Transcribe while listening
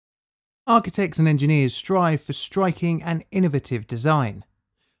Architects and engineers strive for striking and innovative design.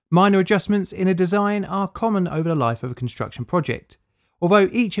 Minor adjustments in a design are common over the life of a construction project, although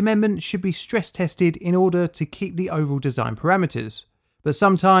each amendment should be stress tested in order to keep the overall design parameters. But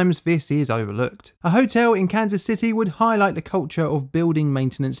sometimes this is overlooked. A hotel in Kansas City would highlight the culture of building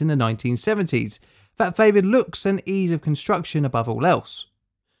maintenance in the 1970s that favoured looks and ease of construction above all else.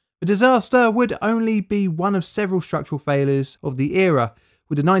 The disaster would only be one of several structural failures of the era,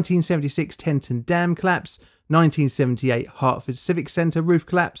 with the 1976 Tenton Dam collapse, 1978 Hartford Civic Centre roof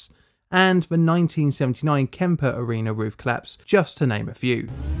collapse, and the 1979 Kemper Arena roof collapse, just to name a few.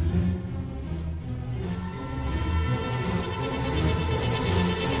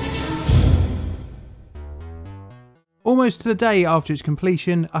 Almost to the day after its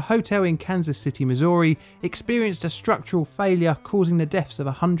completion, a hotel in Kansas City, Missouri experienced a structural failure causing the deaths of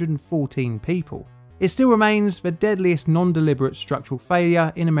 114 people. It still remains the deadliest non-deliberate structural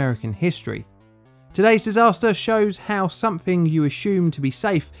failure in American history. Today's disaster shows how something you assume to be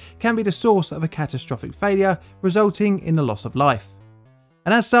safe can be the source of a catastrophic failure, resulting in the loss of life.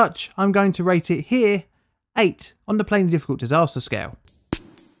 And as such, I'm going to rate it here 8 on the plainly difficult disaster scale.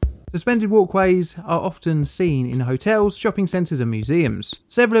 Suspended walkways are often seen in hotels, shopping centres and museums.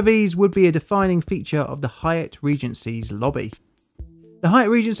 Several of these would be a defining feature of the Hyatt Regency's lobby. The Hyatt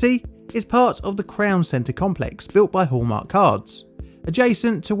Regency is part of the Crown Centre complex built by Hallmark Cards,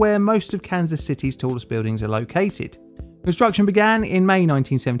 adjacent to where most of Kansas City's tallest buildings are located. Construction began in May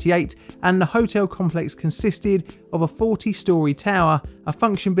 1978 and the hotel complex consisted of a 40-storey tower, a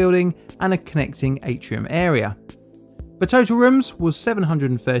function building and a connecting atrium area. The total rooms was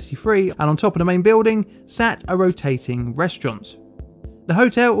 733 and on top of the main building sat a rotating restaurant. The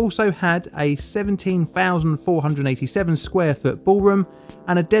hotel also had a 17,487 square foot ballroom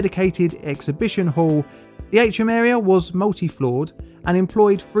and a dedicated exhibition hall. The atrium area was multi-floored and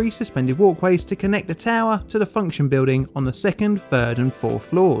employed 3 suspended walkways to connect the tower to the function building on the 2nd, 3rd and 4th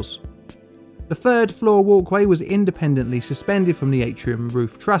floors. The 3rd floor walkway was independently suspended from the atrium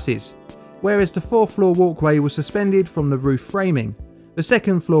roof trusses, whereas the 4th floor walkway was suspended from the roof framing. The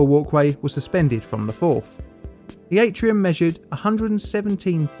 2nd floor walkway was suspended from the 4th. The atrium measured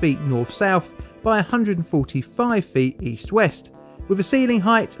 117 feet north-south by 145 feet east-west, with a ceiling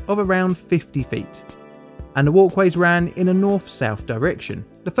height of around 50 feet. And the walkways ran in a north-south direction.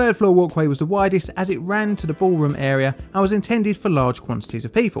 The 3rd floor walkway was the widest as it ran to the ballroom area and was intended for large quantities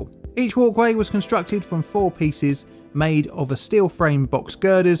of people. Each walkway was constructed from 4 pieces made of a steel frame box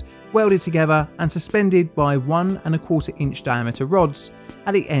girders welded together and suspended by 1¼ inch diameter rods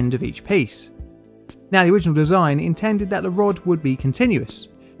at the end of each piece. Now, the original design intended that the rod would be continuous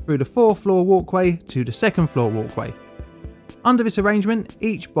through the 4th floor walkway to the 2nd floor walkway. Under this arrangement,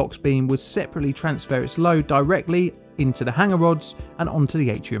 each box beam would separately transfer its load directly into the hanger rods and onto the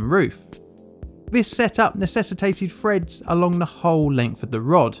atrium roof. This setup necessitated threads along the whole length of the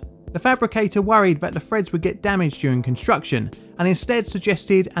rod. The fabricator worried that the threads would get damaged during construction and instead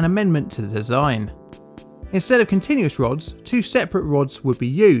suggested an amendment to the design. Instead of continuous rods, 2 separate rods would be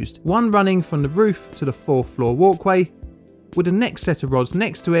used, one running from the roof to the 4th floor walkway, with the next set of rods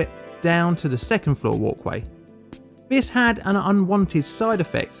next to it down to the 2nd floor walkway. This had an unwanted side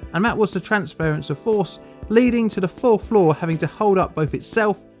effect, and that was the transference of force, leading to the 4th floor having to hold up both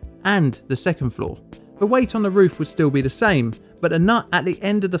itself and the 2nd floor. The weight on the roof would still be the same, but the nut at the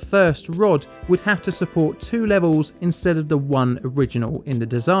end of the first rod would have to support 2 levels instead of the one original in the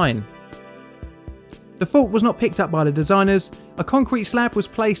design. The fault was not picked up by the designers. A concrete slab was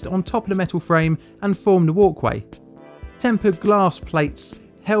placed on top of the metal frame and formed the walkway. Tempered glass plates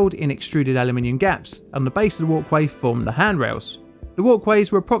held in extruded aluminium gaps on the base of the walkway formed the handrails. The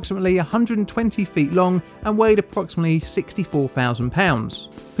walkways were approximately 120 feet long and weighed approximately 64,000 pounds.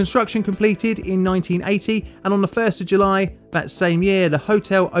 Construction completed in 1980, and on the 1st of July that same year the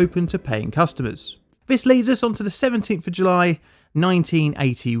hotel opened to paying customers. This leads us on to the 17th of July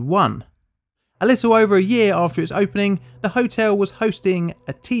 1981. A little over a year after its opening, the hotel was hosting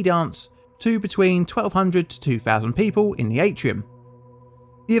a tea dance to between 1,200 to 2,000 people in the atrium.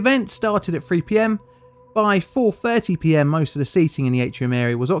 The event started at 3 PM. By 4:30 PM most of the seating in the atrium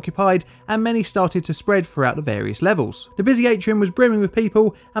area was occupied and many started to spread throughout the various levels. The busy atrium was brimming with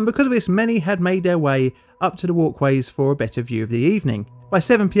people, and because of this many had made their way up to the walkways for a better view of the evening. By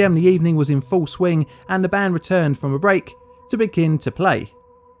 7 PM the evening was in full swing and the band returned from a break to begin to play.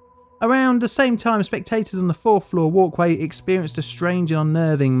 Around the same time, spectators on the 4th floor walkway experienced a strange and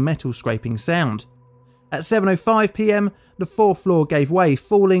unnerving metal scraping sound. At 7:05 PM, the 4th floor gave way,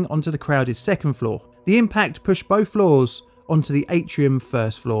 falling onto the crowded 2nd floor. The impact pushed both floors onto the atrium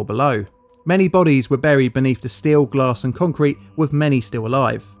 1st floor below. Many bodies were buried beneath the steel, glass and concrete, with many still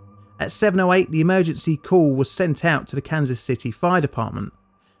alive. At 7:08, the emergency call was sent out to the Kansas City Fire Department.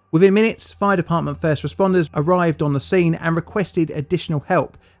 Within minutes, fire department first responders arrived on the scene and requested additional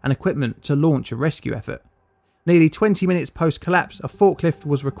help and equipment to launch a rescue effort. Nearly 20 minutes post-collapse, a forklift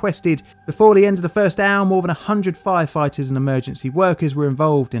was requested. Before the end of the first hour, more than 100 firefighters and emergency workers were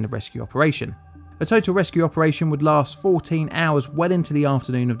involved in the rescue operation. The total rescue operation would last 14 hours well into the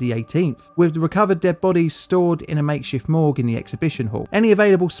afternoon of the 18th, with the recovered dead bodies stored in a makeshift morgue in the exhibition hall. Any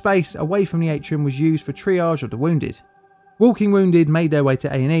available space away from the atrium was used for triage of the wounded. Walking wounded made their way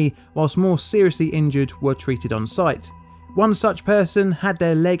to A&E, whilst more seriously injured were treated on site. One such person had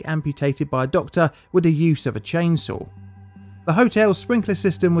their leg amputated by a doctor with the use of a chainsaw. The hotel's sprinkler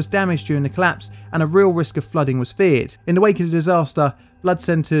system was damaged during the collapse and a real risk of flooding was feared. In the wake of the disaster, blood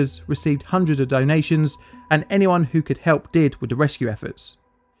centres received hundreds of donations and anyone who could help did with the rescue efforts.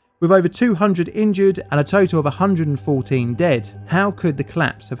 With over 200 injured and a total of 114 dead, how could the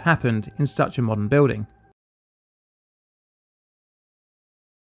collapse have happened in such a modern building?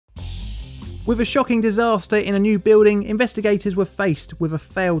 With a shocking disaster in a new building, investigators were faced with a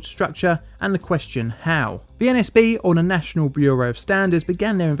failed structure and the question how. The NSB, or the National Bureau of Standards,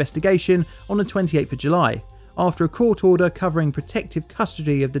 began their investigation on the 28th of July, after a court order covering protective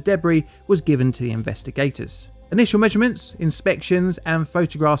custody of the debris was given to the investigators. Initial measurements, inspections and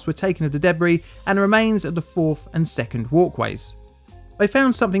photographs were taken of the debris and the remains of the 4th and 2nd walkways. They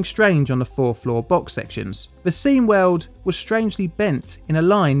found something strange on the 4th floor box sections. The seam weld was strangely bent in a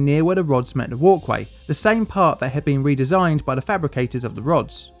line near where the rods met the walkway, the same part that had been redesigned by the fabricators of the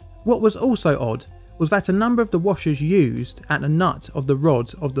rods. What was also odd was that a number of the washers used at the nut of the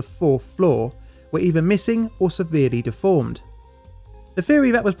rods of the 4th floor were either missing or severely deformed. The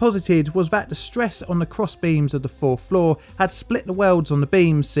theory that was posited was that the stress on the cross beams of the 4th floor had split the welds on the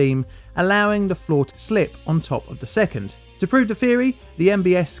beam seam, allowing the floor to slip on top of the 2nd. To prove the theory, the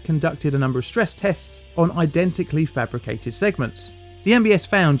MBS conducted a number of stress tests on identically fabricated segments. The MBS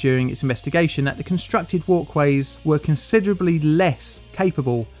found during its investigation that the constructed walkways were considerably less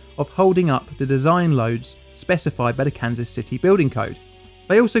capable of holding up the design loads specified by the Kansas City Building Code.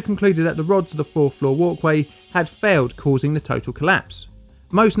 They also concluded that the rods of the 4th floor walkway had failed, causing the total collapse,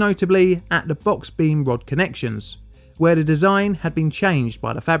 most notably at the box beam rod connections, where the design had been changed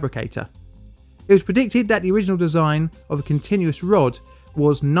by the fabricator. It was predicted that the original design of a continuous rod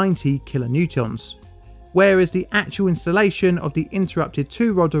was 90 kilonewtons, whereas the actual installation of the interrupted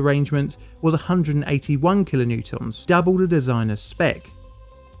 2-rod arrangement was 181 kilonewtons, double the designer's spec.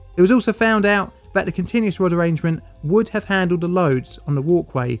 It was also found out that the continuous rod arrangement would have handled the loads on the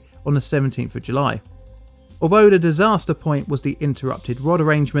walkway on the 17th of July. Although the disaster point was the interrupted rod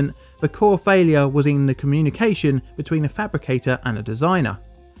arrangement, the core failure was in the communication between the fabricator and the designer.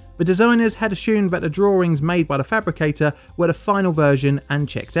 The designers had assumed that the drawings made by the fabricator were the final version and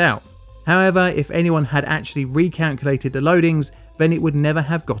checked out. However, if anyone had actually recalculated the loadings, then it would never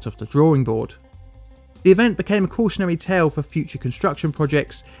have got off the drawing board. The event became a cautionary tale for future construction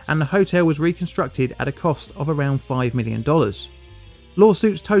projects, and the hotel was reconstructed at a cost of around $5 million.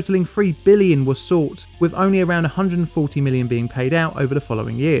 Lawsuits totaling $3 billion were sought, with only around $140 million being paid out over the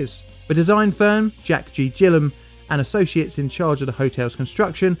following years. The design firm, Jack G. Gillum and associates in charge of the hotel's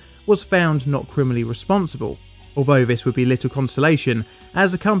construction, was found not criminally responsible, although this would be little consolation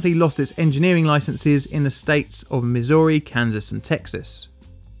as the company lost its engineering licenses in the states of Missouri, Kansas and Texas.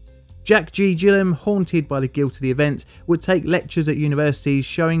 Jack G. Gillum, haunted by the guilt of the event, would take lectures at universities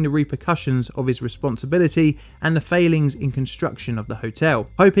showing the repercussions of his responsibility and the failings in construction of the hotel,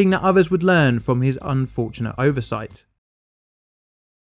 hoping that others would learn from his unfortunate oversight.